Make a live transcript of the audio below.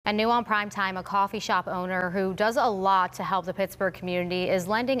And new on Primetime, a coffee shop owner who does a lot to help the Pittsburgh community is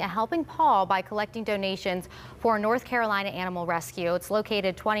lending a helping paw by collecting donations for a North Carolina animal rescue. It's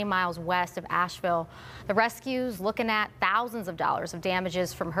located 20 miles west of Asheville. The rescue's looking at thousands of dollars of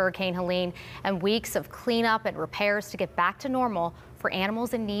damages from Hurricane Helene and weeks of cleanup and repairs to get back to normal for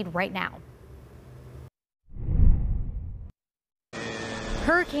animals in need right now.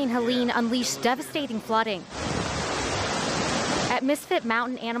 Hurricane Helene unleashed devastating flooding at Misfit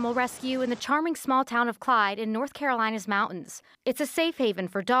Mountain Animal Rescue in the charming small town of Clyde in North Carolina's mountains. It's a safe haven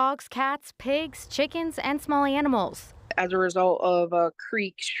for dogs, cats, pigs, chickens, and small animals. As a result of a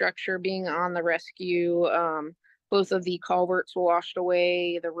creek structure being on the rescue, both of the culverts were washed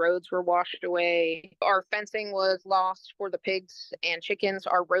away, the roads were washed away. Our fencing was lost for the pigs and chickens,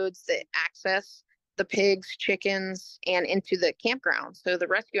 our roads that access the pigs, chickens, and into the campground. So the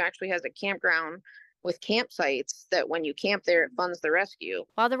rescue actually has a campground with campsites that when you camp there, it funds the rescue.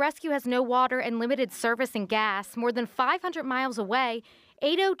 While the rescue has no water and limited service and gas, more than 500 miles away,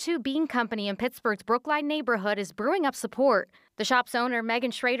 802 Bean Company in Pittsburgh's Brookline neighborhood is brewing up support. The shop's owner,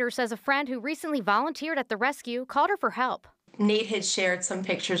 Megan Schrader, says a friend who recently volunteered at the rescue called her for help. Nate had shared some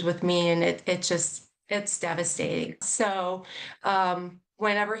pictures with me, and it's devastating. So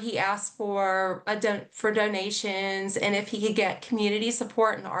whenever he asked for donations and if he could get community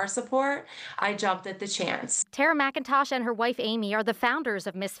support and our support, I jumped at the chance. Tara McIntosh and her wife Amy are the founders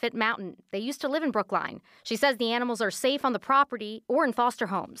of Misfit Mountain. They used to live in Brookline. She says the animals are safe on the property or in foster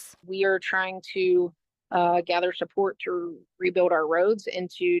homes. We are trying to gather support to rebuild our roads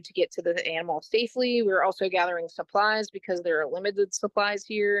and to get to the animals safely. We're also gathering supplies because there are limited supplies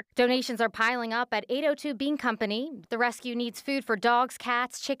here. Donations are piling up at 802 Bean Company. The rescue needs food for dogs,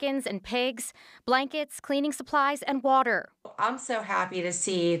 cats, chickens, and pigs, blankets, cleaning supplies, and water. I'm so happy to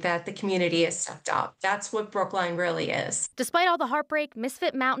see that the community has stepped up. That's what Brookline really is. Despite all the heartbreak,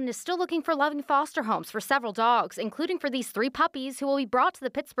 Misfit Mountain is still looking for loving foster homes for several dogs, including for these 3 puppies who will be brought to the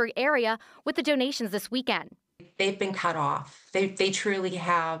Pittsburgh area with the donations this weekend. They've been cut off. They truly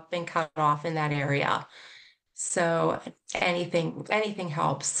have been cut off in that area. So anything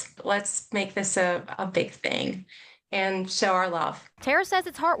helps. Let's make this a big thing and show our love. Tara says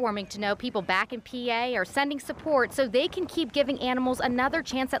it's heartwarming to know people back in PA are sending support so they can keep giving animals another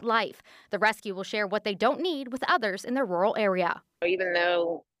chance at life. The rescue will share what they don't need with others in their rural area. Even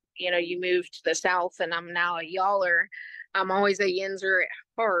though, you moved to the South and I'm now a Y'aller, I'm always a Yinzer at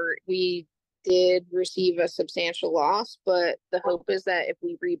heart. We did receive a substantial loss, but the hope is that if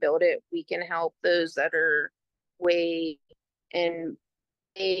we rebuild it, we can help those that are way in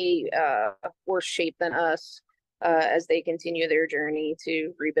a worse shape than us as they continue their journey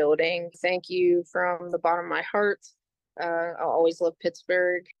to rebuilding. Thank you from the bottom of my heart. I'll always love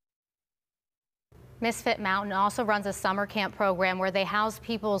Pittsburgh. Misfit Mountain also runs a summer camp program where they house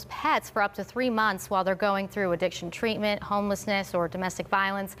people's pets for up to 3 months while they're going through addiction treatment, homelessness, or domestic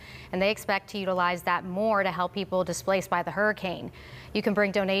violence, and they expect to utilize that more to help people displaced by the hurricane. You can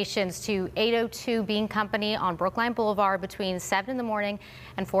bring donations to 802 Bean Company on Brookline Boulevard between 7 in the morning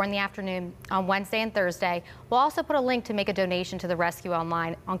and 4 in the afternoon on Wednesday and Thursday. We'll also put a link to make a donation to the rescue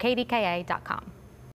online on KDKA.com.